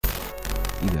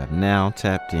You have now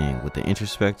tapped in with the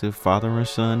introspective father and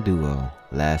son duo.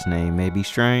 Last name may be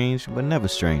strange, but never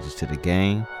strangers to the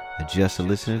game. Adjust the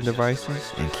listening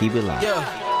devices and keep it live.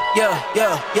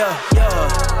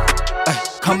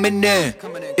 Coming in,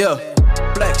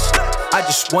 flex. I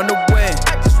just wanna win,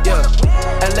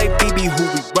 LABB, who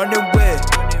we running with,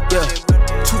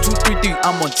 2233,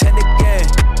 I'm on 10 again,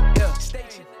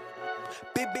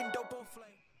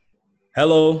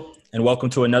 Hello, and welcome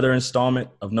to another installment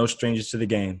of No Strangers to the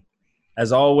Game.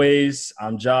 As always,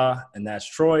 I'm Ja, and that's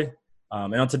Troy.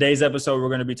 And on today's episode, we're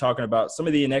going to be talking about some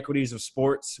of the inequities of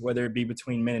sports, whether it be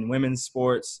between men and women's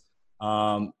sports,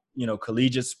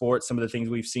 collegiate sports, some of the things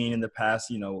we've seen in the past,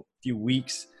 few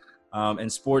weeks, and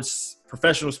sports,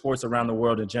 professional sports around the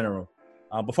world in general.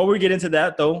 Before we get into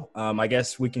that, though, I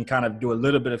guess we can kind of do a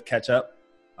little bit of catch up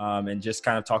and just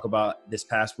kind of talk about this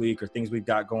past week or things we've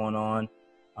got going on,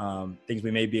 things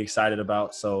we may be excited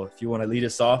about. So if you want to lead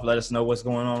us off, let us know what's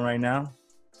going on right now.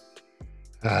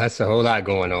 That's a whole lot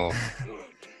going on.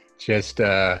 Just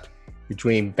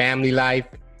between family life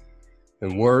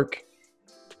and work,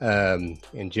 and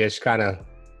just kind of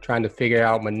trying to figure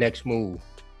out my next move.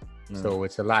 So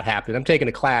it's a lot happening. I'm taking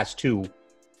a class too,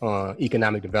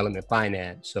 economic development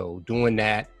finance. So doing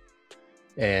that,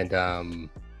 and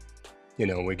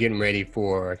we're getting ready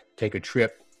for take a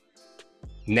trip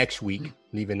next week,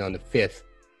 leaving on the 5th,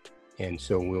 and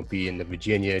so we'll be in the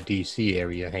Virginia, DC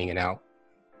area, hanging out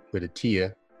with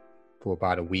Atia for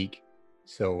about a week.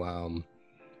 So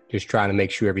just trying to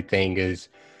make sure everything is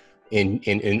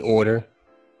in order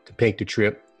to take the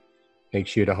trip, make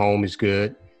sure the home is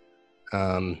good.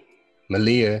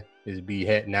 Malia is be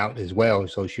heading out as well,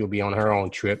 so she'll be on her own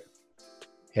trip,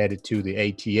 headed to the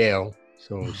ATL.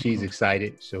 So she's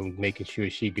excited, so making sure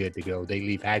she's good to go. They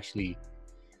leave actually,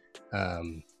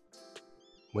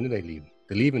 when do they leave?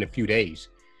 They leave in a few days.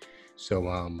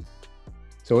 So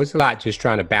it's a lot just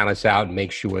trying to balance out and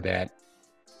make sure that,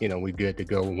 we're good to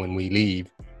go when we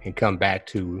leave and come back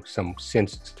to some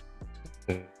sense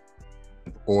of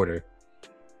order.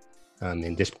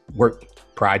 And just work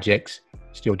projects,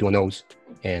 still doing those.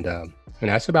 And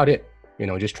that's about it.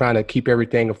 Just trying to keep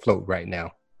everything afloat right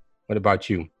now. What about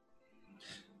you?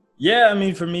 Yeah, I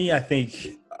mean, for me, I think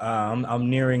I'm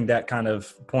nearing that kind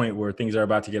of point where things are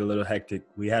about to get a little hectic.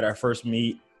 We had our first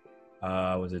meet,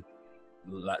 was it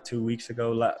 2 weeks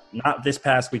ago? Not this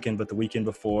past weekend, but the weekend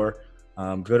before.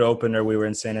 Good opener. We were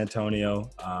in San Antonio,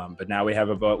 but now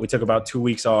we took about 2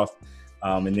 weeks off,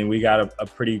 and then we got a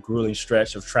pretty grueling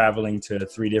stretch of traveling to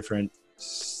 3 different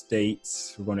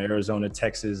states. We're going to Arizona,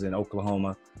 Texas, and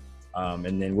Oklahoma,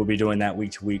 and then we'll be doing that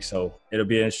week to week. So it'll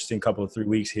be an interesting couple of 3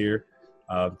 weeks here.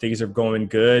 Things are going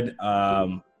good.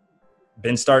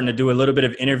 Been starting to do a little bit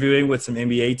of interviewing with some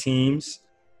NBA teams,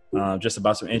 just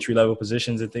about some entry-level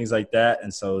positions and things like that.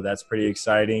 And so that's pretty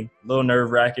exciting. A little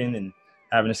nerve-wracking and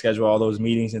having to schedule all those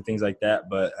meetings and things like that.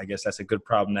 But I guess that's a good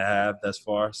problem to have thus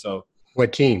far. So,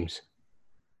 what teams?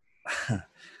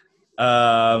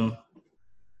 What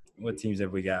teams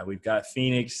have we got? We've got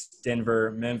Phoenix,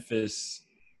 Denver, Memphis.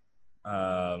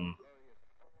 Oh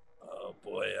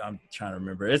boy, I'm trying to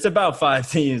remember. It's about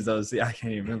 5 teams though. See, I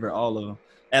can't even remember all of them.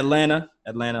 Atlanta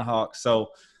Hawks.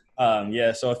 So,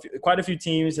 quite a few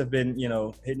teams have been,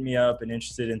 hitting me up and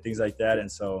interested in things like that.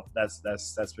 And so that's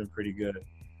been pretty good.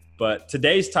 But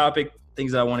today's topic,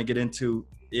 things that I want to get into,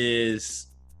 is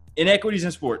inequities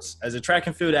in sports. As a track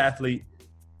and field athlete,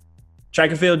 track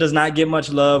and field does not get much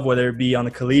love, whether it be on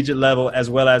the collegiate level as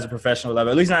well as a professional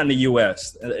level, at least not in the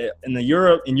U.S. In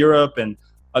Europe and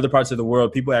other parts of the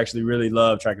world, people actually really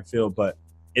love track and field. But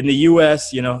in the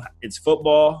U.S., it's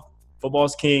football.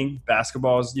 Football's king.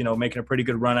 Basketball's, making a pretty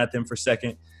good run at them for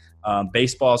second.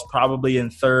 Baseball's probably in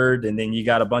third, and then you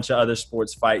got a bunch of other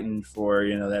sports fighting for,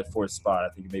 that 4th spot. I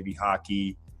think maybe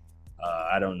hockey,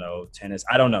 I don't know, tennis,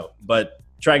 I don't know. But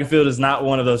track and field is not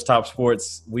one of those top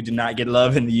sports. We do not get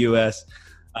love in the U.S.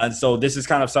 And so this is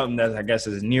kind of something that I guess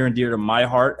is near and dear to my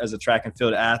heart as a track and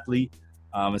field athlete.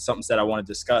 It's something that I want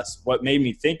to discuss. What made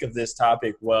me think of this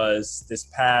topic was this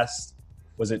past,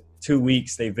 2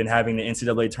 weeks, they've been having the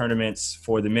NCAA tournaments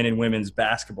for the men and women's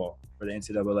basketball for the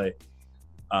NCAA.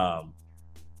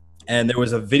 And there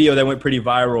was a video that went pretty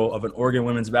viral of an Oregon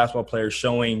women's basketball player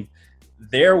showing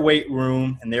their weight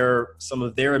room and some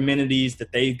of their amenities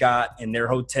that they got in their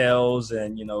hotels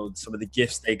and, some of the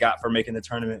gifts they got for making the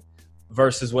tournament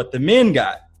versus what the men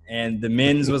got. And the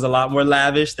men's was a lot more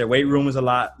lavish. Their weight room was a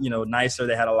lot, nicer.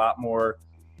 They had a lot more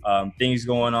things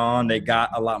going on. They got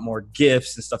a lot more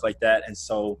gifts and stuff like that. And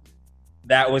so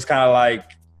that was kind of like,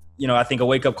 I think a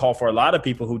wake-up call for a lot of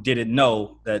people who didn't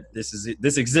know that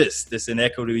this exists, this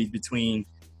inequity between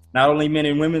not only men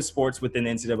and women's sports within the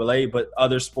NCAA, but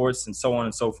other sports and so on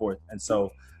and so forth. And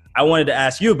so I wanted to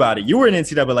ask you about it. You were an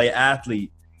NCAA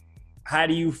athlete.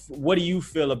 What do you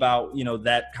feel about,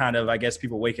 that kind of, I guess,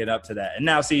 people waking up to that? And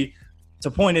now, see,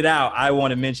 to point it out, I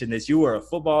want to mention this. You were a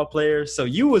football player. So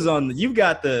you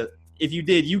got the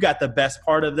best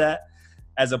part of that,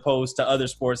 as opposed to other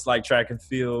sports like track and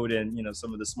field and,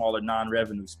 some of the smaller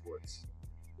non-revenue sports.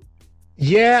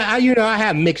 Yeah, I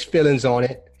have mixed feelings on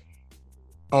it.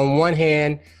 On one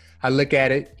hand, I look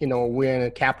at it, we're in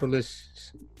a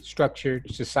capitalist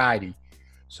structured society.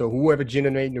 So whoever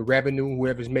generating the revenue,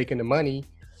 whoever's making the money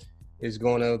is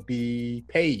going to be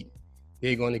paid.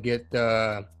 They're going to get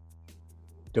the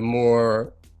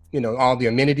more, all the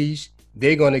amenities.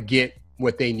 They're going to get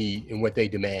what they need and what they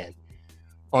demand.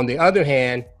 On the other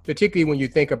hand, particularly when you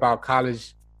think about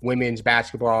college women's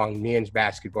basketball and men's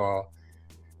basketball,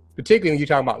 particularly when you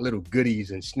talk about little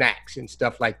goodies and snacks and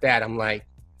stuff like that, I'm like,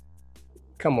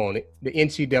 come on, the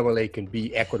NCAA can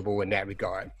be equitable in that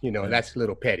regard. That's a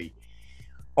little petty.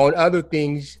 On other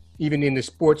things, even in the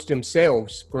sports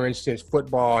themselves, for instance,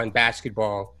 football and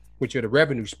basketball, which are the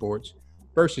revenue sports,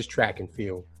 versus track and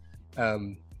field,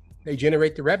 they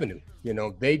generate the revenue.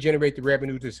 They generate the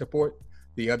revenue to support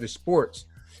the other sports.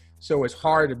 So it's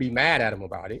hard to be mad at them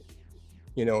about it.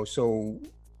 So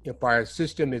if our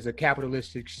system is a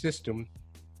capitalistic system,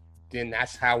 then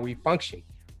that's how we function.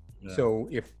 Yeah. So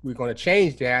if we're going to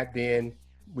change that, then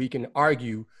we can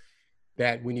argue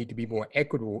that we need to be more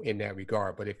equitable in that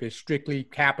regard. But if it's strictly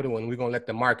capital and we're going to let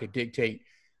the market dictate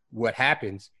what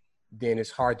happens, then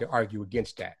it's hard to argue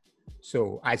against that.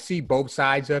 So I see both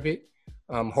sides of it.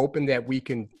 I'm hoping that we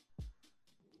can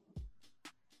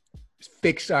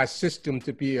fix our system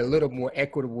to be a little more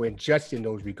equitable and just in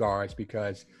those regards,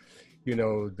 because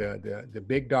the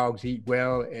big dogs eat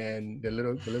well and the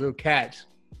little cats,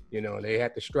 they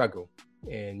have to struggle.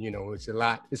 And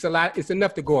it's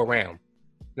enough to go around.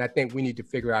 And I think we need to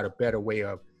figure out a better way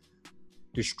of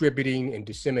distributing and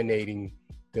disseminating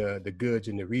the goods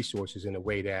and the resources in a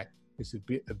way that is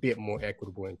a bit more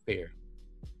equitable and fair.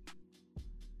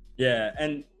 Yeah,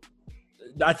 and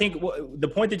I think the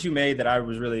point that you made that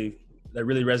really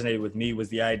resonated with me was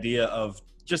the idea of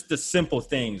just the simple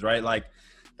things, right? Like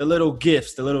the little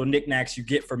gifts, the little knickknacks you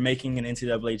get for making an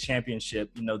NCAA championship,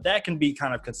 that can be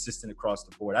kind of consistent across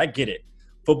the board. I get it.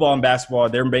 Football and basketball,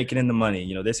 they're making in the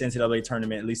money. This NCAA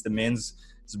tournament, at least the men's,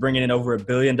 is bringing in over $1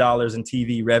 billion in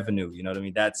TV revenue. You know what I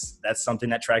mean? That's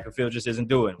something that track and field just isn't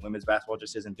doing. Women's basketball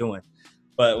just isn't doing.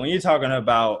 But when you're talking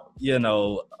about,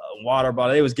 water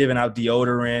bottle, they was giving out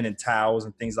deodorant and towels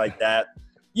and things like that.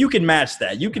 You can match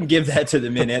that. You can give that to the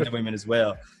men and the women as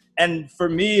well. And for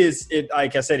me,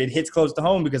 like I said, it hits close to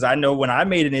home because I know when I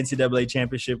made an NCAA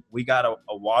championship, we got a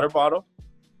water bottle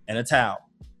and a towel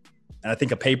and I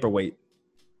think a paperweight.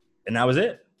 And that was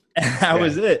it.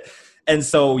 Was it. And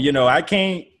so,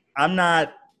 I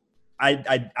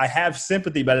have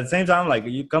sympathy, but at the same time, like,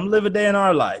 you come live a day in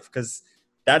our life because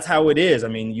that's how it is. I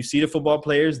mean, you see the football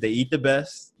players, they eat the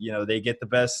best, they get the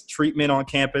best treatment on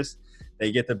campus.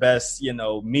 They get the best,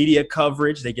 media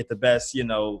coverage. They get the best,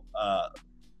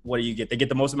 what do you get? They get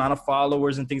the most amount of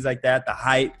followers and things like that, the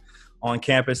hype on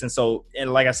campus. And so,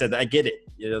 and like I said, I get it.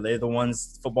 They're the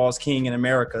ones, football's king in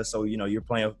America. So, you're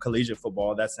playing collegiate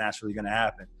football, that's naturally going to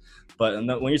happen. But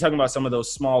when you're talking about some of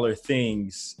those smaller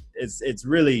things, it's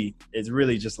really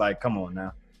just like, come on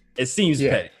now. It seems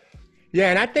petty. Yeah,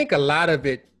 and I think a lot of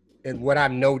it, and what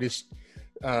I've noticed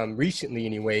recently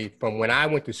anyway, from when I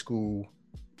went to school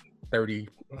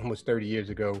almost 30 years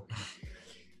ago,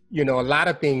 a lot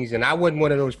of things, and I wasn't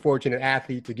one of those fortunate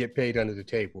athletes to get paid under the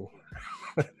table.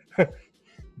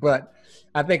 But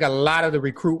I think a lot of the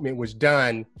recruitment was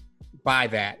done by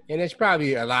that. And it's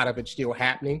probably a lot of it still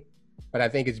happening, but I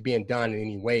think it's being done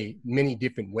in many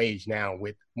different ways now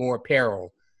with more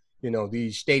apparel,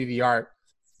 these state-of-the-art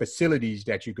facilities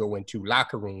that you go into,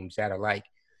 locker rooms that are like,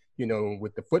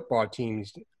 with the football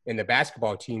teams and the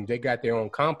basketball teams, they got their own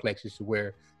complexes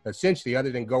where essentially,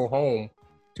 other than go home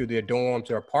to their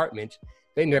dorms or apartments,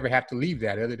 they never have to leave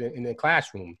that other than in the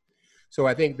classroom. So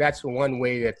I think that's one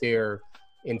way that they're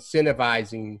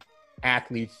incentivizing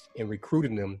athletes and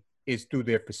recruiting them is through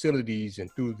their facilities and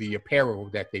through the apparel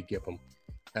that they give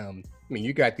them.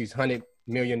 You got these $100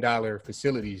 million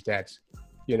facilities that's,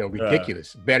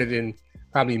 ridiculous, better than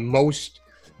probably most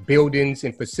buildings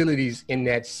and facilities in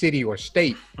that city or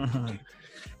state. And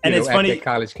it's funny, at the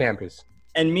college campus.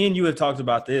 And me and you have talked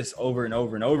about this over and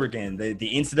over and over again. The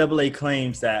NCAA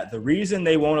claims that the reason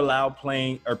they won't allow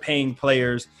paying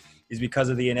players, is because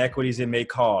of the inequities it may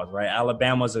cause, right?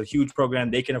 Alabama's a huge program.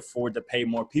 They can afford to pay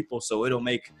more people. So it'll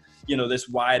make, this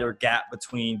wider gap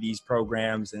between these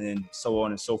programs and so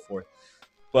on and so forth.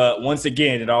 But once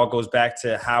again, it all goes back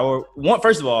to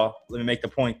first of all, let me make the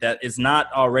point that it's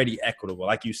not already equitable.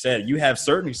 Like you said, you have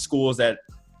certain schools that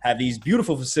have these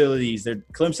beautiful facilities. I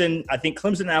think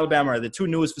Clemson and Alabama are the two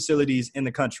newest facilities in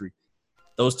the country.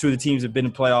 Those two of the teams have been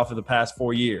in playoff for the past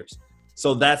 4 years.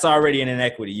 So that's already an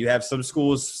inequity. You have some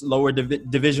schools, lower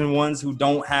division ones, who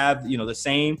don't have, the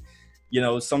same,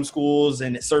 some schools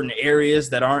in certain areas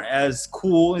that aren't as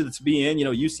cool to be in,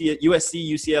 USC,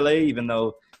 UCLA, even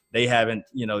though they haven't,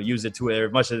 used it to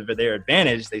much of their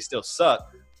advantage, they still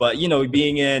suck. But,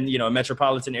 being in, a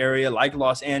metropolitan area like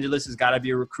Los Angeles has got to be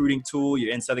a recruiting tool.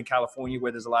 You're in Southern California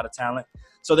where there's a lot of talent.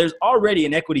 So there's already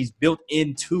inequities built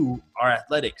into our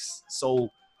athletics. So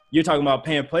you're talking about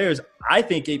paying players. I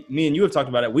think me and you have talked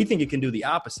about it. We think it can do the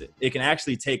opposite. It can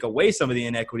actually take away some of the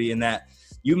inequity in that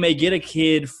you may get a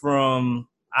kid from,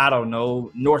 I don't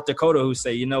know, North Dakota who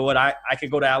say, you know what, I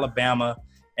could go to Alabama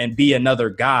and be another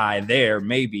guy there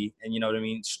maybe,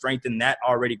 and strengthen that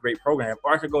already great program.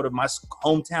 Or I could go to my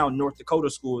hometown North Dakota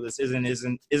school. This isn't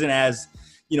as,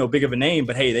 big of a name,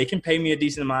 but hey, they can pay me a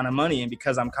decent amount of money. And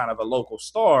because I'm kind of a local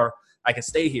star, I can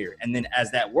stay here. And then as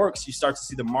that works, you start to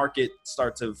see the market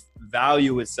start to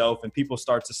value itself and people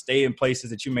start to stay in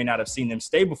places that you may not have seen them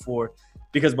stay before,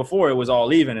 because before it was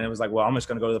all even. And it was like, well, I'm just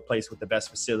going to go to the place with the best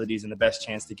facilities and the best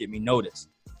chance to get me noticed.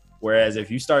 Whereas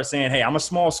if you start saying, hey, I'm a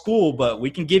small school, but we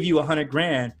can give you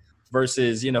 $100,000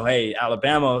 versus, hey,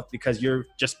 Alabama, because you're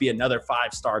just be another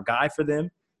 5-star guy for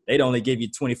them, they'd only give you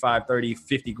 25, 30,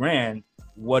 50 grand.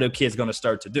 What are kids going to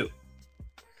start to do?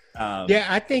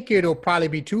 I think it'll probably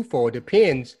be twofold.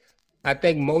 Depends. I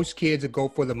think most kids will go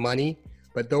for the money,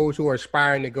 but those who are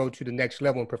aspiring to go to the next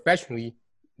level and professionally,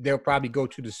 they'll probably go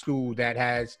to the school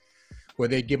where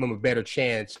they give them a better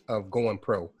chance of going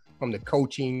pro. From the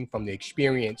coaching, from the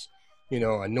experience,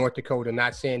 North Dakota,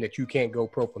 not saying that you can't go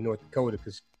pro for North Dakota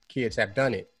because kids have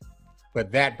done it,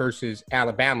 but that versus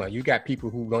Alabama, you got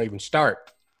people who don't even start,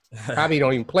 probably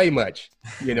don't even play much,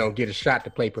 get a shot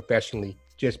to play professionally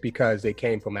just because they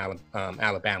came from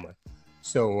Alabama.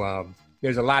 So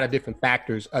there's a lot of different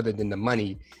factors other than the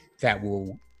money that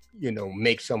will,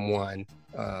 make someone's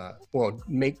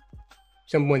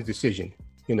decision,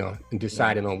 and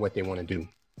deciding on what they want to do.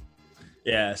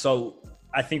 Yeah, so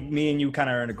I think me and you kind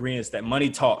of are in agreement that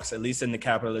money talks, at least in the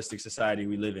capitalistic society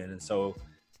we live in. And so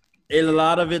a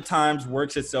lot of it times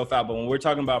works itself out. But when we're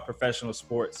talking about professional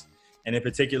sports, and in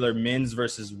particular men's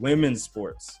versus women's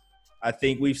sports, I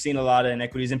think we've seen a lot of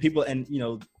inequities. I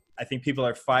think people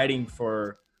are fighting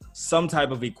for some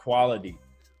type of equality.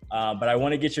 But I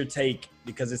want to get your take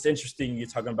because it's interesting. You're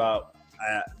talking about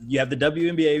you have the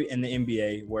WNBA and the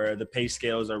NBA where the pay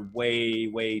scales are way,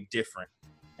 way different.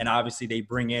 And obviously they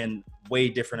bring in way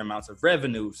different amounts of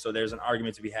revenue. So there's an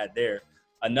argument to be had there.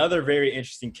 Another very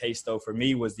interesting case, though, for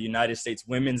me was the United States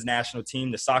women's national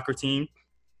team, the soccer team,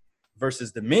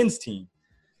 versus the men's team.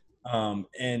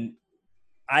 And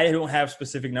I don't have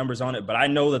specific numbers on it, but I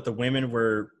know that the women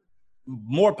were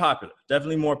more popular,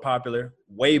 definitely more popular,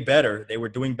 way better. They were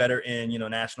doing better in,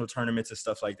 national tournaments and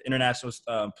stuff like international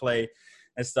play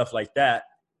and stuff like that.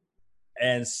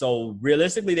 And so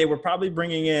realistically, they were probably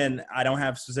bringing in, I don't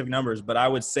have specific numbers, but I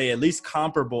would say at least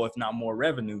comparable, if not more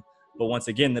revenue. But once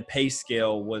again, the pay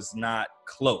scale was not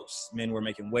close. Men were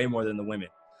making way more than the women.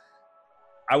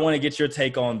 I want to get your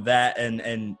take on that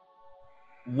and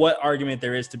what argument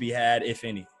there is to be had, if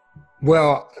any.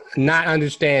 Well, not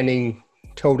understanding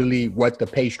totally what the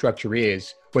pay structure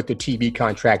is, what the TV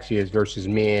contracts is versus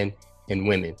men and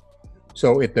women.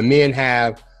 So if the men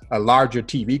have a larger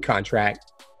TV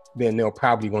contract, then they'll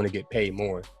probably want to get paid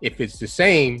more. If it's the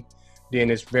same,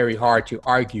 then it's very hard to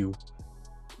argue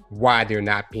why they're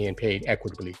not being paid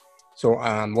equitably. So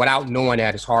without knowing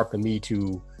that, it's hard for me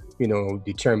to,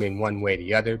 determine one way or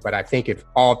the other. But I think if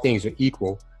all things are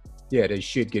equal, yeah, they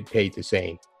should get paid the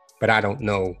same. But I don't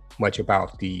know much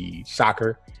about the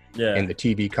soccer and the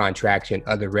TV contracts and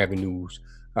other revenues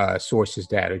sources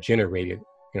that are generated,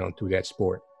 through that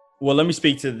sport. Well, let me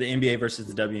speak to the NBA versus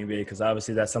the WNBA because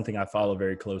obviously that's something I follow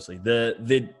very closely.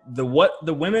 What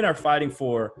the women are fighting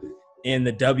for in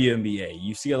the WNBA,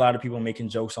 you see a lot of people making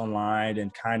jokes online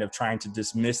and kind of trying to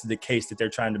dismiss the case that they're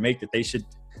trying to make that they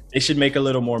should make a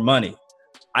little more money.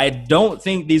 I don't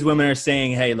think these women are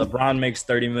saying, hey, LeBron makes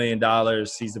 $30 million.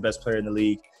 He's the best player in the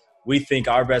league. We think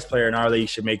our best player in our league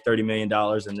should make $30 million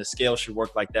and the scale should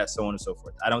work like that, so on and so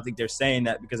forth. I don't think they're saying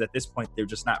that because at this point, they're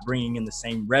just not bringing in the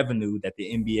same revenue that the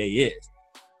NBA is.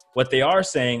 What they are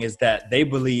saying is that they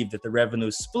believe that the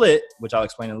revenue split, which I'll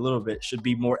explain in a little bit, should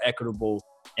be more equitable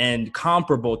and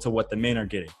comparable to what the men are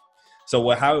getting. So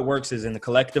how it works is in the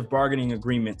collective bargaining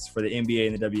agreements for the NBA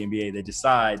and the WNBA, they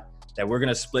decide that we're going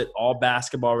to split all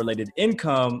basketball-related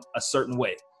income a certain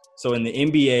way. So in the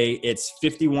NBA, it's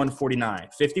 51-49.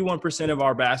 51% of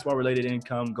our basketball-related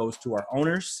income goes to our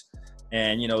owners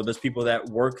and, those people that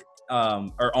work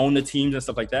or own the teams and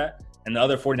stuff like that. And the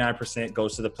other 49%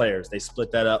 goes to the players. They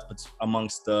split that up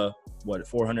amongst the,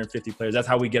 450 players. That's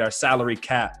how we get our salary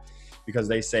cap, because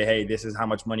they say, hey, this is how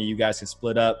much money you guys can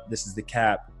split up. This is the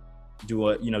cap. Do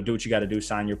what you got to do.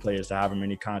 Sign your players to however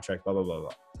many contract, blah, blah, blah,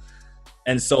 blah.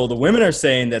 And so the women are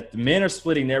saying that the men are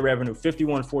splitting their revenue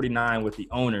 51-49 with the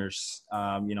owners,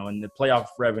 and the playoff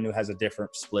revenue has a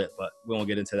different split, but we won't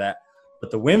get into that.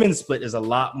 But the women's split is a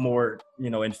lot more,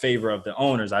 in favor of the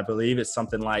owners. I believe it's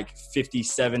something like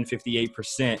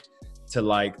 57-58% to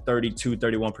like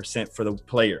 32-31% for the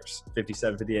players,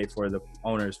 57-58 for the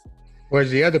owners. Where's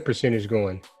the other percentage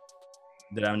going?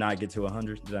 Did I not get to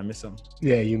 100? Did I miss something?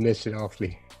 Yeah, you missed it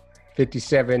awfully.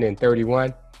 57 and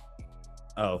 31.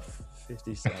 Oh,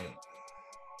 57.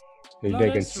 You're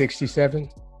thinking 67?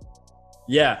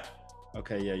 Yeah.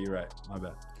 Okay. Yeah, you're right. My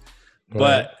bad.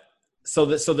 But so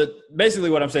basically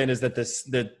what I'm saying is that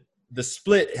the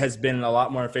split has been a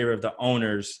lot more in favor of the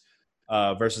owners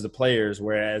versus the players,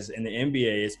 whereas in the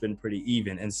NBA it's been pretty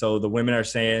even. And so the women are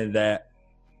saying that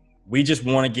we just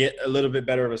want to get a little bit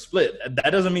better of a split. That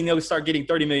doesn't mean they'll start getting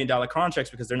 $30 million contracts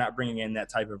because they're not bringing in that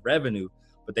type of revenue.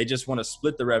 But they just want to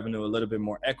split the revenue a little bit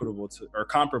more equitable to or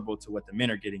comparable to what the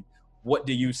men are getting. What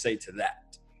do you say to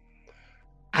that?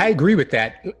 I agree with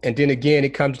that. And then again,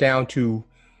 it comes down to,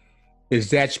 is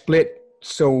that split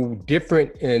so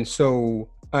different and so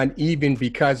uneven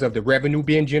because of the revenue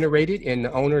being generated? And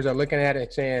the owners are looking at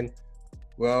it saying,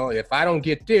 well, if I don't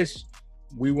get this,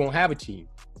 we won't have a team.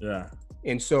 Yeah.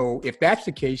 And so if that's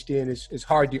the case, then it's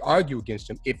hard to argue against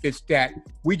them. If it's that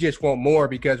we just want more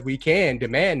because we can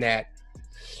demand that,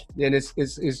 then it's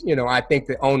I think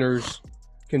the owners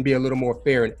can be a little more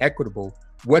fair and equitable.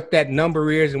 What that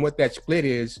number is and what that split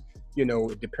is,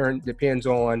 it depends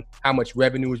on how much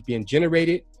revenue is being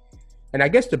generated. And I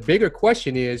guess the bigger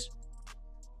question is,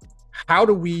 how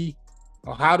do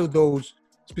those,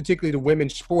 particularly the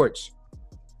women's sports,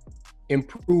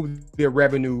 improve their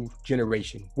revenue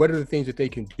generation? What are the things that they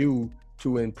can do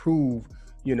to improve,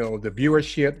 the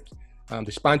viewership,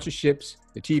 the sponsorships,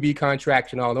 the TV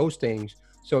contracts, and all those things,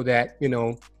 so that,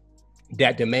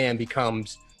 that demand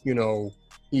becomes,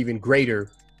 even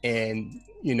greater and,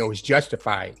 is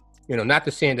justified. Not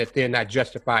to say that they're not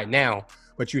justified now,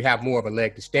 but you have more of a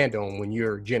leg to stand on when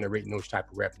you're generating those type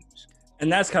of revenues.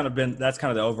 And that's kind of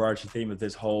the overarching theme of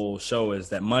this whole show, is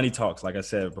that money talks, like I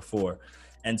said before.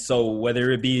 And so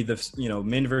whether it be the,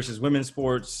 men versus women's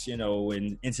sports, in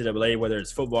NCAA, whether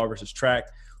it's football versus track,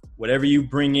 whatever you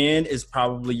bring in is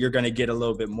probably you're going to get a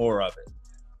little bit more of it.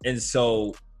 And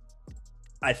so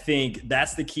I think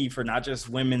that's the key for not just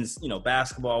women's,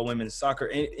 basketball, women's soccer,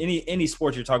 any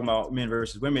sports you're talking about, men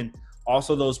versus women,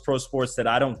 also those pro sports that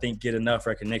I don't think get enough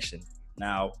recognition.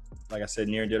 Now, like I said,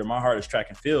 near and dear to my heart is track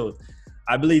and field.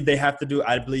 I believe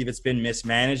it's been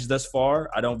mismanaged thus far.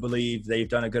 I don't believe they've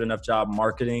done a good enough job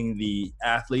marketing the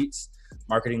athletes,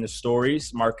 marketing the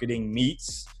stories, marketing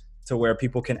meets to where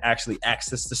people can actually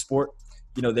access the sport.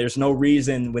 There's no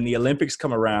reason when the Olympics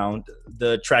come around,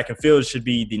 the track and field should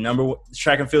be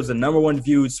track and field is the number one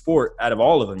viewed sport out of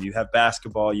all of them. You have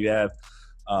basketball, you have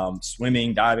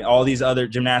swimming, diving, all these other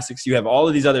gymnastics. You have all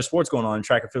of these other sports going on.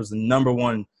 Track and field is the number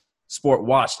one sport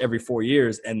watched every 4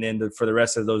 years. And then for the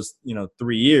rest of those,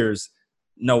 3 years,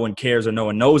 no one cares or no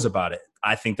one knows about it.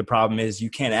 I think the problem is you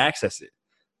can't access it.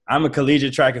 I'm a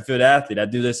collegiate track and field athlete. I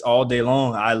do this all day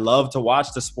long. I love to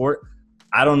watch the sport.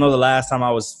 I don't know the last time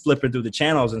I was flipping through the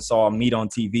channels and saw a meet on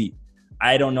TV.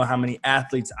 I don't know how many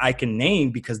athletes I can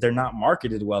name because they're not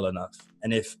marketed well enough.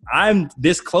 And if I'm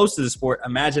this close to the sport,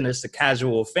 imagine it's a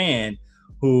casual fan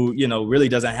who, really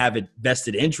doesn't have a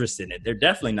vested interest in it. They're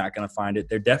definitely not going to find it.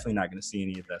 They're definitely not going to see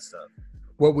any of that stuff.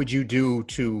 What would you do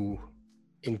to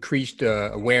increase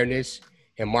the awareness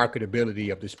and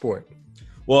marketability of the sport?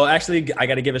 Well, actually, I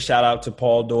got to give a shout out to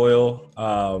Paul Doyle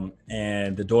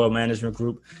and the Doyle Management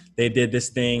Group. They did this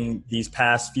thing these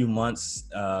past few months,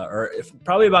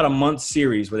 probably about a month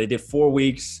series, where they did 4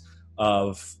 weeks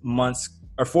of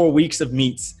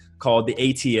meets called the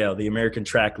ATL, the American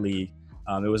Track League.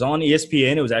 It was on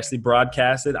ESPN. It was actually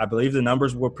broadcasted. I believe the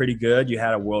numbers were pretty good. You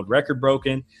had a world record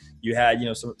broken. You had,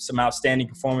 some outstanding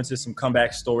performances, some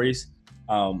comeback stories.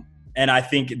 And I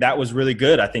think that was really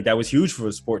good. I think that was huge for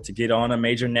the sport to get on a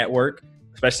major network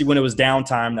especially when it was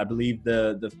downtime. I believe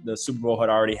the Super Bowl had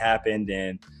already happened,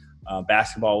 and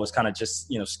basketball was kind of just,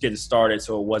 getting started.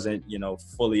 So it wasn't,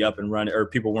 fully up and running, or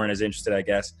people weren't as interested, I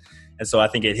guess. And so I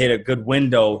think it hit a good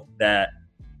window that,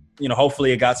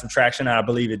 hopefully it got some traction, and I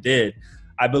believe it did.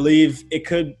 I believe it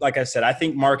could, like I said, I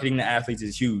think marketing to athletes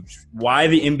is huge. Why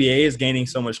the NBA is gaining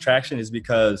so much traction is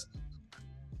because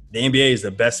the NBA is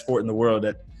the best sport in the world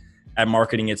at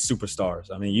marketing its superstars.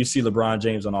 I mean, you see LeBron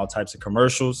James on all types of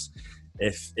commercials.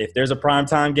 If there's a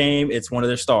primetime game, it's one of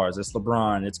their stars. It's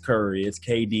LeBron, it's Curry, it's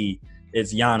KD,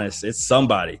 it's Giannis, it's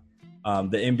somebody.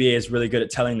 The NBA is really good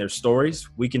at telling their stories.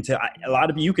 We can tell a lot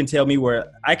of you can tell me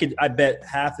where I bet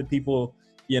half the people,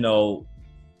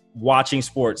 watching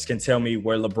sports can tell me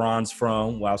where LeBron's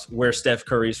from, where Steph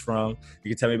Curry's from. You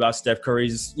can tell me about Steph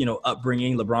Curry's,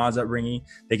 upbringing, LeBron's upbringing.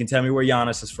 They can tell me where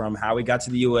Giannis is from, how he got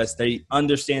to the U.S. They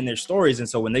understand their stories. And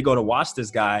so when they go to watch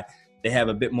this guy, they have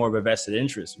a bit more of a vested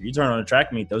interest. If you turn on a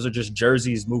track meet, those are just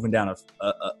jerseys moving down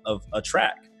a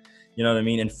track. You know what I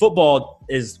mean? And football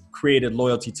is created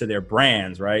loyalty to their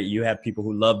brands, right? You have people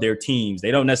who love their teams.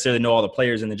 They don't necessarily know all the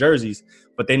players in the jerseys,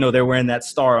 but they know they're wearing that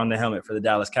star on the helmet for the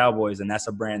Dallas Cowboys, and that's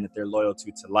a brand that they're loyal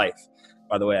to life.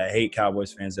 By the way, I hate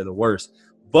Cowboys fans. They're the worst.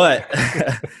 But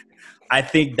I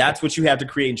think that's what you have to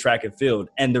create in track and field.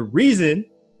 And the reason,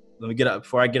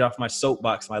 before I get off my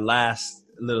soapbox, my last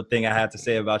little thing I have to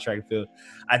say about track and field,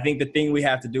 I think the thing we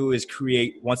have to do is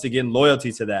create, once again,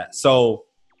 loyalty to that. So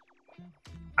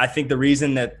I think the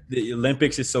reason that the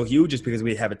Olympics is so huge is because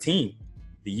we have a team.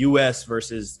 The U.S.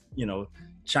 versus,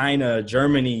 China,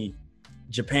 Germany,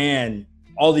 Japan,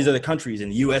 all these other countries. In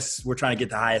the U.S., we're trying to get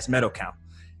the highest medal count.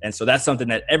 And so that's something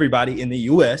that everybody in the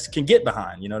U.S. can get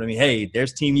behind. You know what I mean? Hey,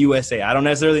 there's Team USA. I don't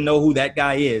necessarily know who that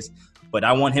guy is, but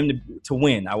I want him to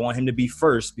win. I want him to be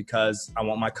first because I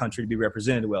want my country to be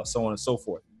represented well, so on and so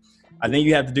forth. I think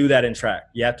you have to do that in track.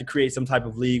 You have to create some type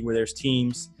of league where there's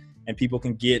teams and people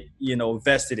can get,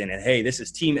 vested in it. Hey, this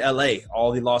is Team LA,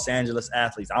 all the Los Angeles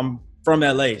athletes. I'm from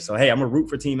LA, so hey, I'm going to root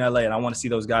for Team LA, and I want to see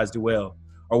those guys do well.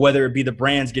 Or whether it be the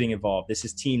brands getting involved. This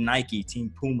is Team Nike,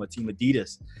 Team Puma, Team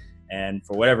Adidas. And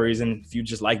for whatever reason, if you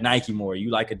just like Nike more,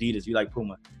 you like Adidas, you like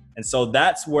Puma. And so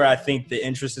that's where I think the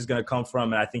interest is going to come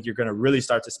from, and I think you're going to really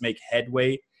start to make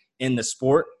headway in the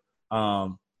sport.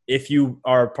 If you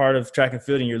are a part of track and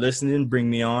field and you're listening, bring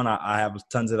me on. I have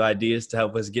tons of ideas to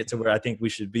help us get to where I think we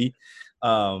should be.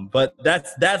 But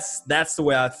that's the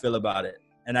way I feel about it.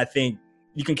 And I think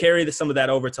you can carry some of that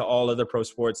over to all other pro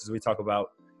sports as we talk about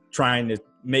trying to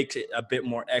make it a bit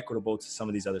more equitable to some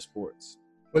of these other sports.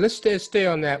 Well, let's stay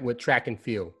on that with track and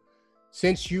field.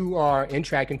 Since you are in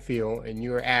track and field and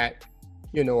you're at,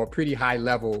 a pretty high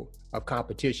level of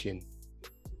competition,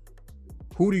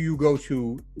 who do you go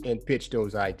to and pitch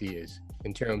those ideas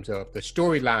in terms of the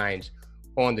storylines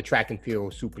on the track and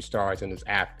field superstars and those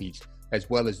athletes, as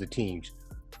well as the teams?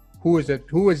 Who is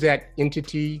that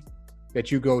entity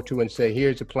that you go to and say,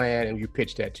 here's a plan, and you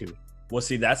pitch that to? Well,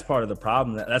 see, that's part of the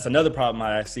problem. That's another problem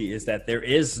I see, is that there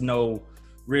is no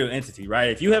real entity, right?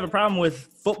 If you have a problem with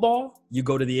football, you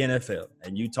go to the NFL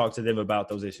and you talk to them about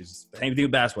those issues. Same thing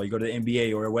with basketball. You go to the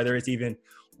NBA, or whether it's even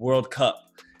World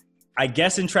Cup. I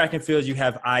guess in track and field you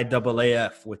have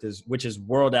IAAF, which is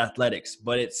World Athletics,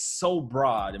 but it's so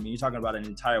broad. I mean, you're talking about an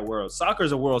entire world. Soccer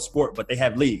is a world sport, but they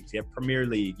have leagues. You have Premier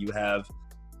League. You have,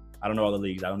 I don't know all the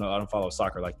leagues. I don't follow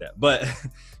soccer like that. But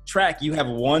track, you have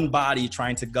one body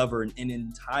trying to govern an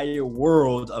entire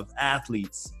world of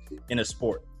athletes in a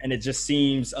sport. And it just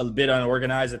seems a bit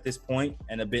unorganized at this point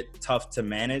and a bit tough to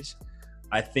manage.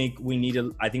 I think we need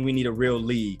a real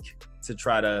league to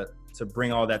try to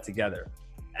bring all that together.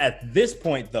 At this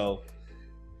point, though,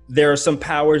 there are some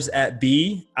powers at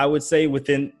B, I would say,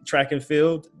 within track and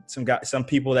field. Some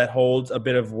people that hold a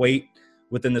bit of weight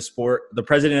within the sport. The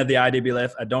president of the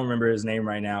IAAF, I don't remember his name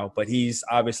right now, but he's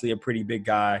obviously a pretty big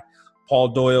guy. Paul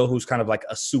Doyle, who's kind of like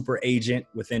a super agent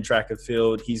within track and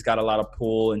field. He's got a lot of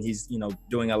pull, and he's,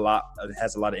 doing a lot,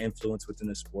 has a lot of influence within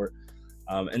the sport.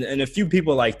 And a few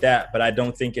people like that, but I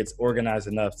don't think it's organized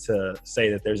enough to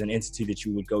say that there's an entity that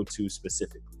you would go to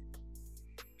specifically.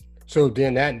 So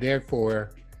then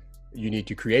therefore, you need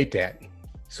to create that.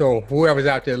 So whoever's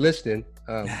out there listening,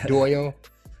 Doyle,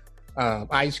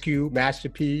 Ice Cube, Master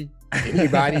P,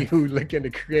 anybody who's looking to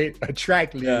create a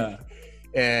track league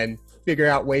and figure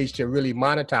out ways to really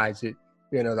monetize it,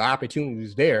 the opportunity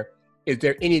is there. Is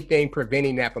there anything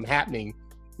preventing that from happening,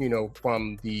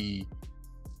 from the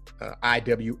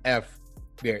IAAF,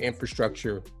 their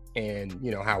infrastructure and,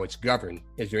 how it's governed?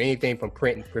 Is there anything from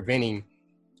preventing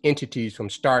entities from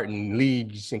starting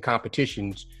leagues and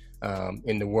competitions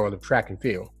in the world of track and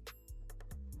field?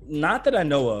 Not that I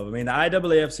know of. I mean, the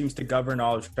IAAF seems to govern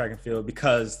all of track and field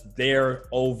because they're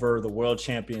over the world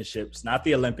championships, not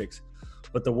the Olympics,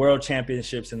 but the world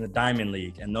championships in the Diamond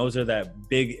League. And those are that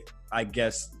big, I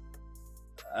guess,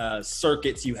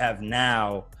 circuits you have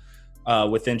now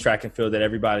within track and field that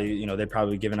everybody, they're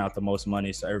probably giving out the most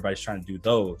money. So everybody's trying to do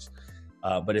those.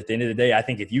 But at the end of the day, I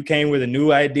think if you came with a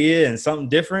new idea and something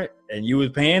different and you was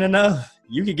paying enough,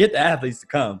 you could get the athletes to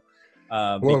come.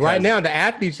 Well, right now the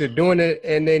athletes are doing it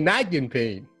and they're not getting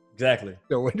paid. Exactly.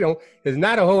 So there's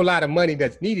not a whole lot of money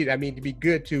that's needed. I mean, to be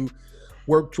good to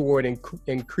work toward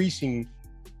increasing,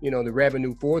 the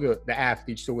revenue for the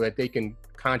athletes so that they can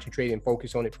concentrate and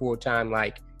focus on it full time,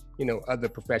 like, other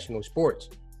professional sports.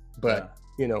 But,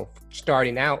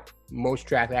 starting out, most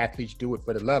track athletes do it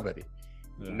for the love of it.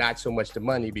 Yeah. Not so much the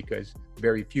money because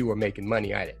very few are making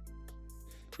money at it.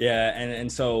 Yeah,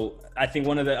 and so I think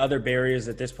one of the other barriers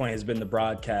at this point has been the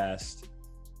broadcast.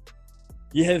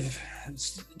 You have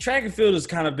track and field has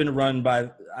kind of been run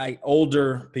by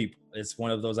older people. It's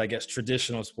one of those, I guess,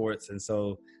 traditional sports. And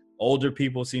so older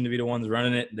people seem to be the ones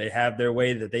running it. They have their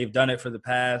way that they've done it for the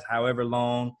past however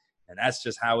long, and that's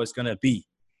just how it's going to be.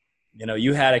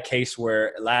 You had a case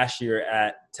where last year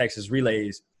at Texas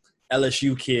Relays,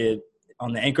 LSU kid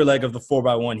on the anchor leg of the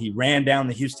 4x1, he ran down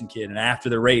the Houston kid. And after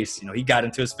the race, he got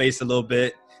into his face a little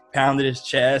bit, pounded his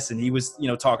chest, and he was,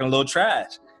 talking a little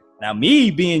trash. Now,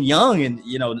 me being young and,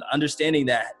 understanding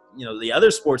that, the other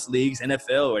sports leagues,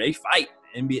 NFL, where they fight,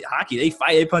 NBA hockey, they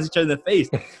fight, they punch each other in the face.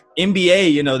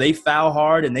 NBA, they foul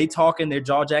hard and they talking, they're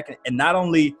jaw jacking. And not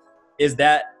only is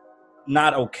that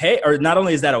not okay, or not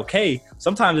only is that okay,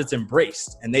 sometimes it's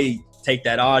embraced and they take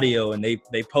that audio and they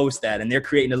post that and they're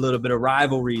creating a little bit of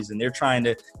rivalries and they're trying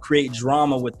to create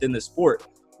drama within the sport.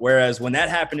 Whereas when that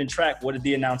happened in track, what did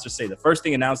the announcer say? The first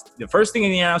thing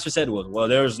the announcer said was, well,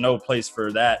 there's no place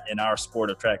for that in our sport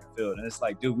of track and field. And it's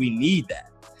like, dude, we need that.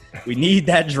 We need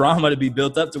that drama to be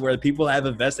built up to where people have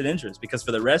a vested interest, because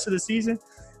for the rest of the season,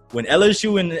 when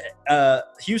LSU and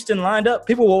Houston lined up,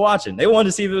 people were watching. They wanted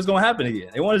to see if it was going to happen again.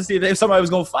 They wanted to see if somebody was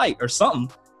going to fight or something.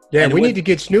 Yeah, we need to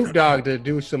get Snoop Dogg to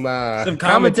do some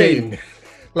commentating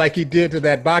like he did to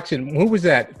that boxing. Who was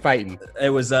that fighting? It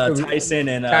was Tyson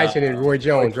and Roy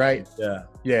Jones, right? Yeah.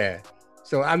 Yeah.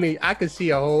 So, I mean, I could see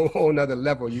a whole nother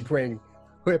level. You bring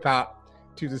hip hop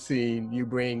to the scene. You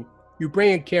bring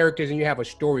in characters and you have a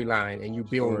storyline and you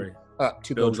build up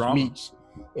to those drama. Meets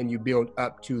and you build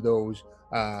up to those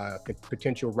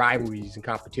potential rivalries and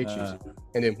competitions.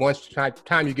 And then once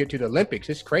time you get to the Olympics,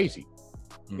 it's crazy.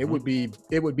 It would be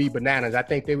bananas. I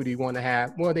think they would want to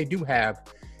have, well, they do have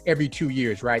every 2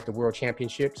 years, right? The World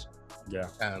Championships. Yeah.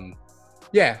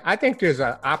 I think there's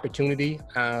an opportunity.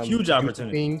 Huge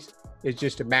opportunity. Things. It's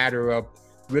just a matter of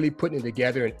really putting it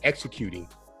together and executing.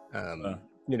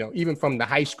 Even from the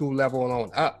high school level and on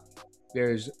up,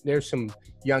 there's some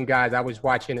young guys I was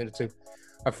watching, and it's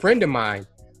a friend of mine,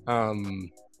 a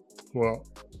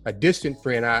distant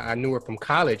friend. I knew her from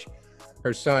college.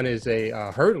 Her son is a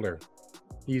hurdler.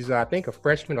 He's, I think, a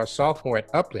freshman or sophomore at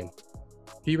Upland.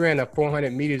 He ran a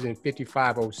 400 meters in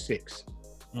 55:06.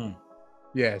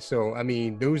 Yeah, so, I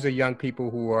mean, those are young people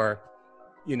who are,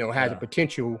 have the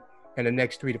potential in the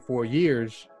next 3 to 4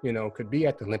 years, could be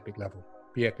at the Olympic level,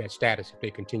 be at that status if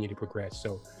they continue to progress.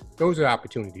 So those are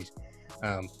opportunities.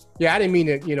 I didn't mean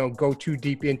to, go too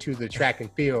deep into the track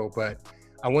and field, but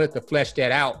I wanted to flesh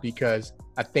that out because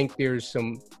I think there's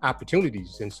some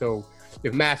opportunities. And so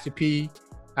if Master P,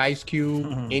 Ice Cube,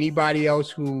 anybody else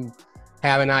who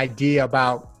have an idea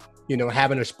about,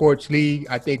 having a sports league,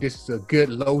 I think this is a good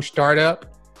low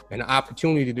startup and an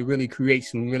opportunity to really create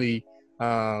some really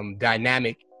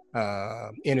dynamic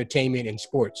entertainment and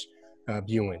sports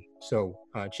viewing. So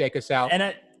check us out.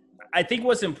 And I think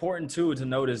what's important too to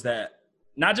note is that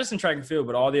not just in track and field,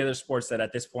 but all the other sports that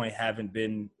at this point haven't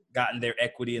gotten their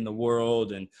equity in the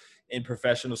world and in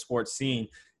professional sports scene,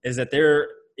 is that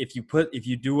if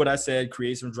you do what I said,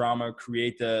 create some drama,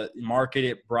 market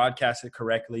it, broadcast it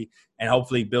correctly, and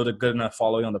hopefully build a good enough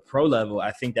following on the pro level,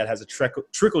 I think that has a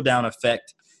trickle down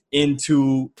effect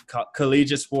into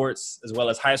collegiate sports as well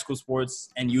as high school sports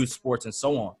and youth sports and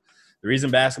so on. The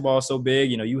reason basketball is so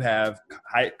big, you have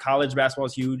college basketball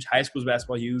is huge, high school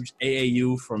basketball is huge,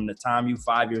 AAU from the time you're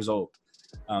 5 years old.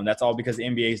 That's all because the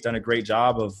NBA has done a great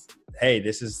job of, hey,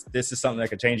 this is something that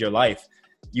could change your life.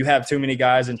 You have too many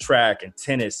guys in track and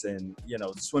tennis and,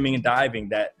 swimming and diving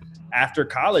that after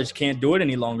college can't do it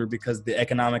any longer because the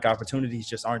economic opportunities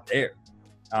just aren't there.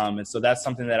 And so that's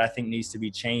something that I think needs to be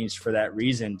changed for that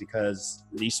reason, because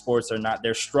these sports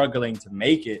they're struggling to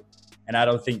make it. And I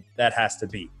don't think that has to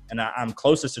be. And I'm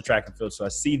closest to track and field, so I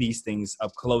see these things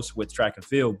up close with track and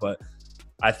field. But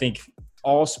I think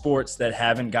all sports that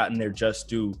haven't gotten their just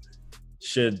due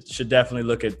should definitely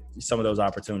look at some of those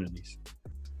opportunities.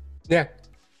 Yeah.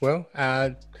 Well,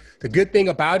 the good thing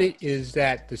about it is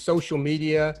that the social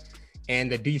media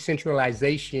and the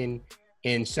decentralization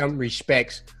in some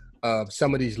respects of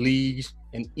some of these leagues,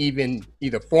 and even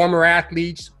either former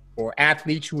athletes or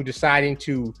athletes who are deciding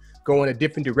to go in a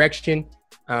different direction.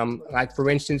 Like for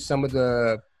instance, some of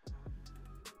the,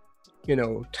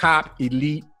 top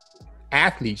elite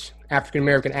athletes,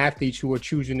 African-American athletes who are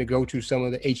choosing to go to some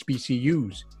of the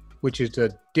HBCUs, which is a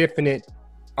definite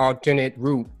alternate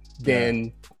route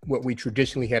than what we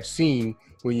traditionally have seen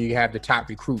when you have the top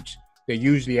recruits. They're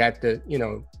usually at the,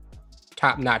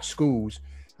 top-notch schools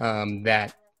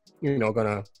that, going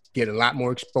to get a lot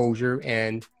more exposure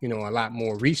and, a lot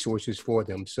more resources for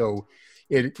them. So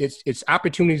it's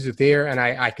opportunities are there. And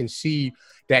I can see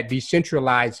that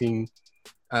decentralizing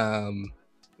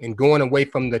and going away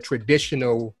from the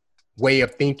traditional way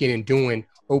of thinking and doing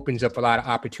opens up a lot of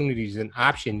opportunities and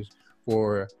options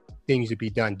for things to be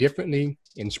done differently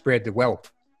and spread the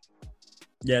wealth.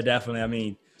 Yeah, definitely. I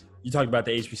mean, you talked about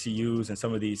the HBCUs and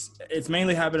some of these. It's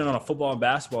mainly happening on a football and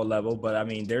basketball level, but I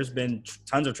mean, there's been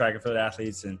tons of track and field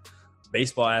athletes and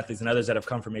baseball athletes and others that have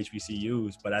come from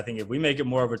HBCUs. But I think if we make it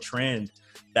more of a trend,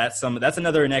 that's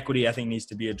another inequity I think needs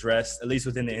to be addressed, at least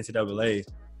within the NCAA,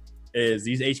 is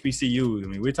these HBCUs. I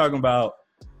mean, we're talking about,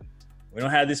 we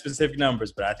don't have these specific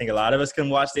numbers, but I think a lot of us can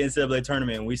watch the NCAA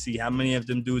tournament and we see how many of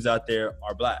them dudes out there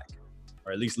are black,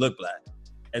 or at least look black.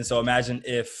 And so imagine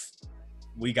if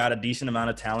we got a decent amount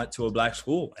of talent to a black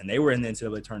school and they were in the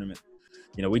NCAA tournament.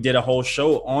 We did a whole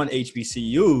show on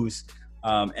HBCUs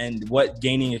and what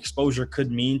gaining exposure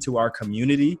could mean to our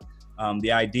community.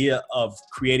 The idea of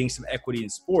creating some equity in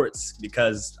sports,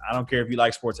 because I don't care if you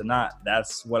like sports or not,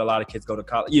 that's what a lot of kids go to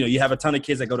college. You have a ton of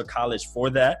kids that go to college for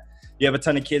that. You have a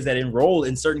ton of kids that enroll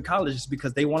in certain colleges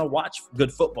because they want to watch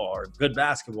good football or good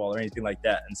basketball or anything like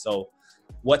that. And so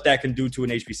what that can do to an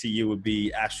HBCU would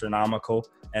be astronomical.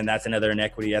 And that's another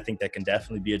inequity I think that can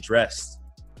definitely be addressed.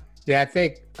 Yeah, I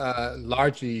think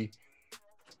largely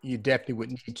you definitely would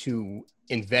need to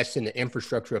invest in the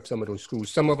infrastructure of some of those schools.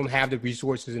 Some of them have the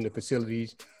resources and the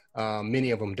facilities.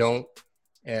 Many of them don't,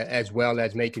 as well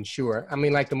as making sure. I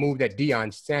mean, like the move that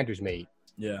Deion Sanders made.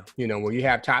 Yeah. Where you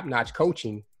have top-notch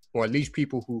coaching, or at least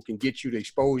people who can get you the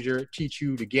exposure, teach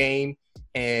you the game,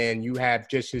 and you have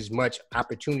just as much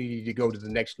opportunity to go to the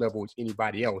next level as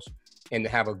anybody else and to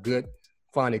have a good,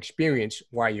 fun experience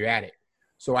while you're at it.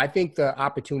 So I think the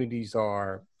opportunities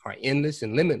are endless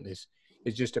and limitless.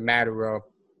 It's just a matter of,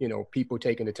 people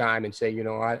taking the time and say, I'm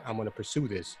going to pursue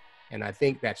this. And I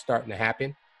think that's starting to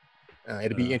happen.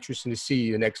 It'll be interesting to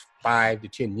see the next 5 to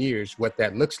 10 years what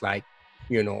that looks like,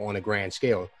 on a grand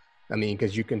scale. I mean,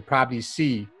 because you can probably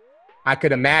see, I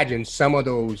could imagine some of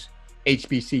those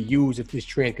HBCUs, if this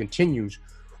trend continues,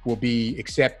 will be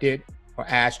accepted or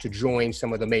asked to join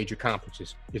some of the major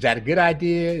conferences. Is that a good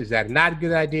idea? Is that not a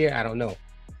good idea? I don't know.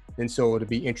 And so it'll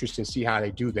be interesting to see how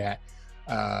they do that.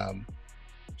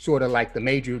 Sort of like the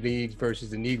major leagues versus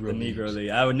the Negro leagues. Negro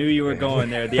League. I knew you were going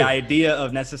there. The idea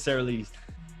of necessarily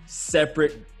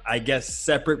separate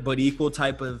but equal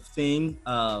type of thing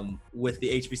with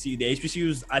the HBCU. The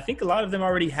HBCUs, I think a lot of them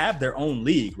already have their own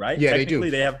league, right? Yeah, they do.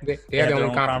 They have their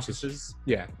own conferences.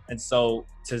 Yeah. And so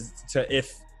hey,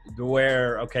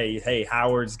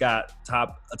 Howard's got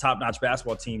a top-notch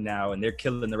basketball team now and they're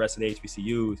killing the rest of the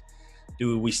HBCUs.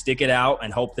 Do we stick it out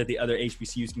and hope that the other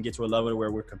HBCUs can get to a level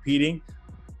where we're competing?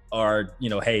 Or,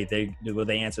 hey, will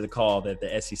they answer the call that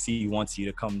the SEC wants you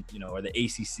to come, or the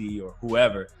ACC or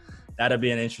whoever? That'll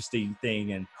be an interesting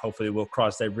thing. And hopefully we'll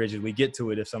cross that bridge as we get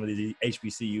to it if some of these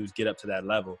HBCUs get up to that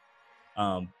level.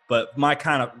 But my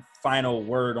kind of final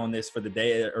word on this for the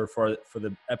day or for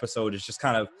the episode is just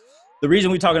kind of the reason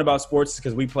we're talking about sports is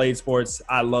because we played sports.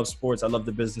 I love sports. I love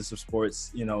the business of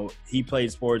sports. He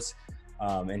played sports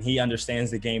and he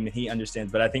understands the game and he understands.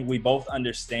 But I think we both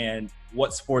understand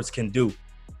what sports can do.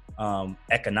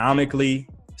 Economically,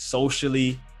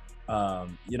 socially,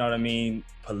 you know what I mean?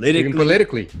 Politically. Even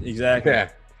politically. Exactly. Yeah.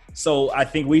 So I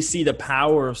think we see the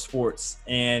power of sports.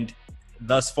 And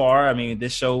thus far, I mean,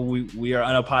 this show, we are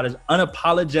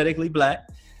unapologetically black.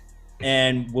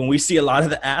 And when we see a lot of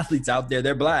the athletes out there,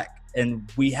 they're black.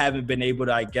 And we haven't been able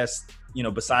to, I guess,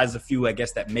 besides the few, I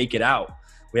guess, that make it out,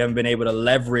 we haven't been able to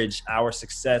leverage our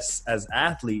success as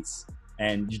athletes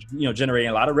and,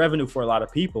 generating a lot of revenue for a lot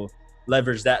of people.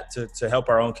 Leverage that to help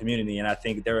our own community. And I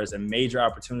think there is a major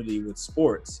opportunity with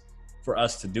sports for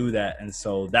us to do that. And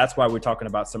so that's why we're talking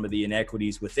about some of the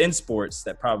inequities within sports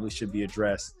that probably should be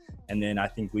addressed. And then I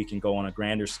think we can go on a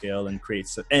grander scale and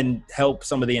and help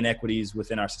some of the inequities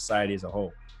within our society as a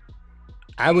whole.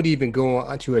 I would even go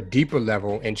on to a deeper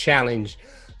level and challenge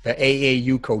the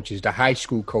AAU coaches, the high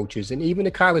school coaches, and even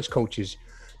the college coaches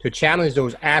to challenge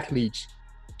those athletes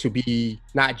to be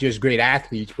not just great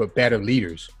athletes, but better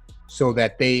leaders, so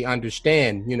that they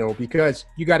understand, because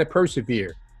you got to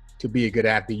persevere to be a good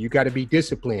athlete. You got to be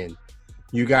disciplined.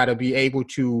 You got to be able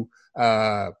to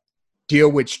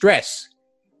deal with stress,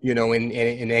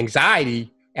 and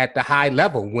anxiety at the high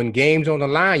level. When games on the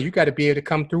line, you got to be able to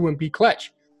come through and be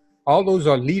clutch. All those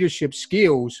are leadership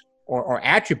skills or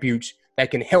attributes that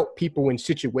can help people in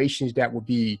situations that will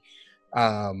be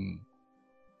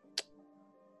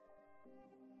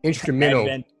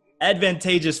instrumental.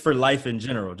 Advantageous for life in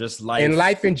general, just life. In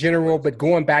life in general, but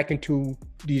going back into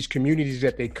these communities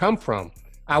that they come from.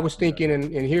 I was thinking,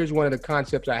 and here's one of the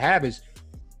concepts I have, is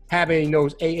having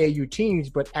those AAU teams,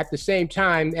 but at the same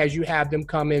time, as you have them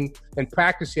come in and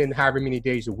practicing however many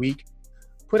days a week,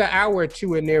 put an hour or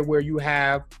two in there where you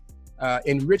have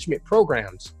enrichment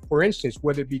programs. For instance,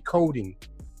 whether it be coding,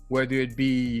 whether it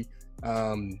be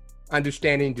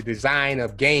understanding the design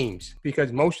of games,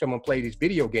 because most of them play these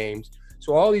video games.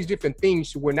 So all these different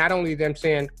things where not only them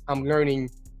saying, I'm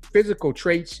learning physical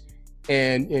traits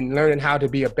and learning how to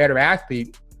be a better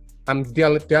athlete, I'm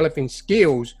developing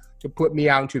skills to put me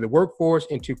out into the workforce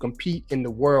and to compete in the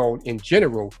world in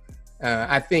general.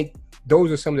 I think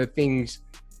those are some of the things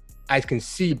I can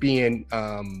see being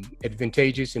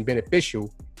advantageous and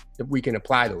beneficial if we can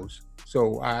apply those.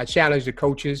 So I challenge the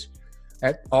coaches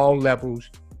at all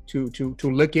levels to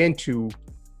look into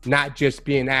not just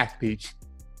being athletes,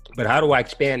 but how do I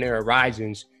expand their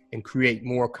horizons and create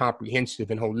more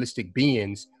comprehensive and holistic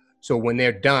beings, so when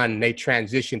they're done, they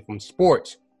transition from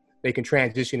sports, they can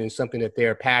transition into something that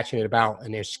they're passionate about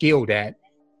and they're skilled at,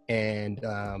 and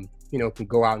can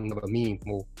go out and live a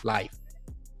meaningful life.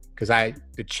 Because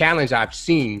the challenge I've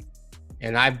seen,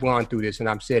 and I've gone through this and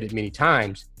I've said it many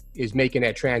times, is making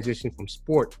that transition from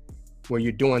sport, where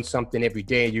you're doing something every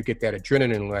day, you get that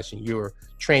adrenaline rush, and you're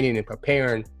training and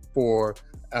preparing for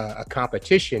a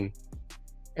competition,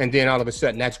 and then all of a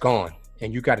sudden that's gone,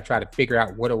 and you got to try to figure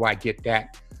out, what do I get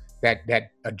that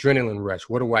adrenaline rush,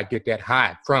 what do I get that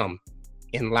high from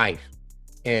in life?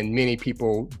 And many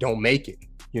people don't make it.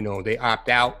 They opt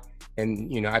out,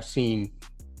 and I've seen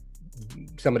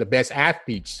some of the best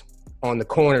athletes on the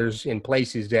corners in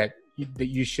places that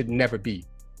you should never be,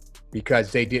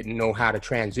 because they didn't know how to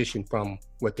transition from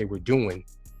what they were doing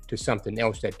to something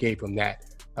else that gave them that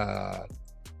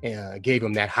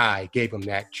high, gave them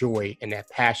that joy and that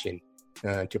passion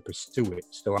to pursue it.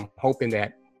 So I'm hoping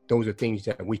that those are things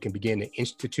that we can begin to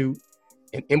institute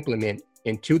and implement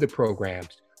into the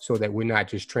programs, so that we're not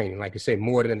just training, like I say,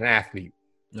 more than an athlete.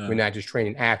 No. We're not just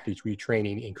training athletes, we're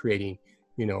training and creating,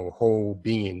 whole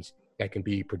beings that can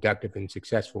be productive and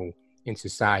successful in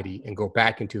society, and go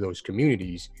back into those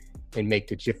communities and make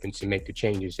the difference and make the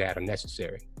changes that are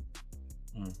necessary.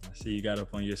 I see you got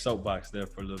up on your soapbox there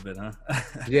for a little bit, huh?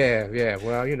 Yeah.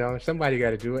 Well, somebody got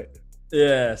to do it.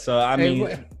 Yeah. So, I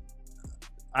think,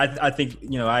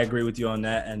 I agree with you on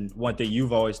that. And one thing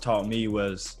you've always taught me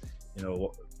was,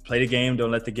 play the game,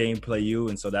 don't let the game play you.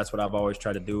 And so that's what I've always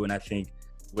tried to do. And I think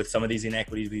with some of these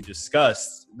inequities we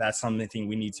discussed, that's something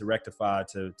we need to rectify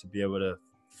to be able to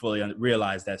fully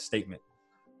realize that statement.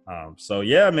 So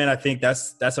yeah, man, I think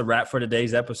that's a wrap for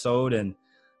today's episode. And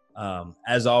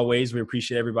as always, we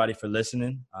appreciate everybody for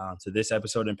listening to this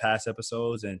episode and past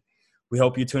episodes. And we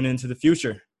hope you tune into the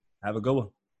future. Have a good one.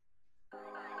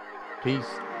 Peace.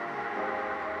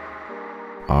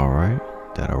 All right,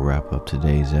 that'll wrap up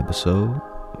today's episode.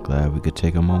 Glad we could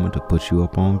take a moment to put you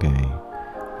up on game.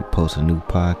 We post a new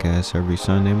podcast every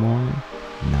Sunday morning.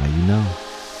 Now you know.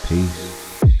 Peace.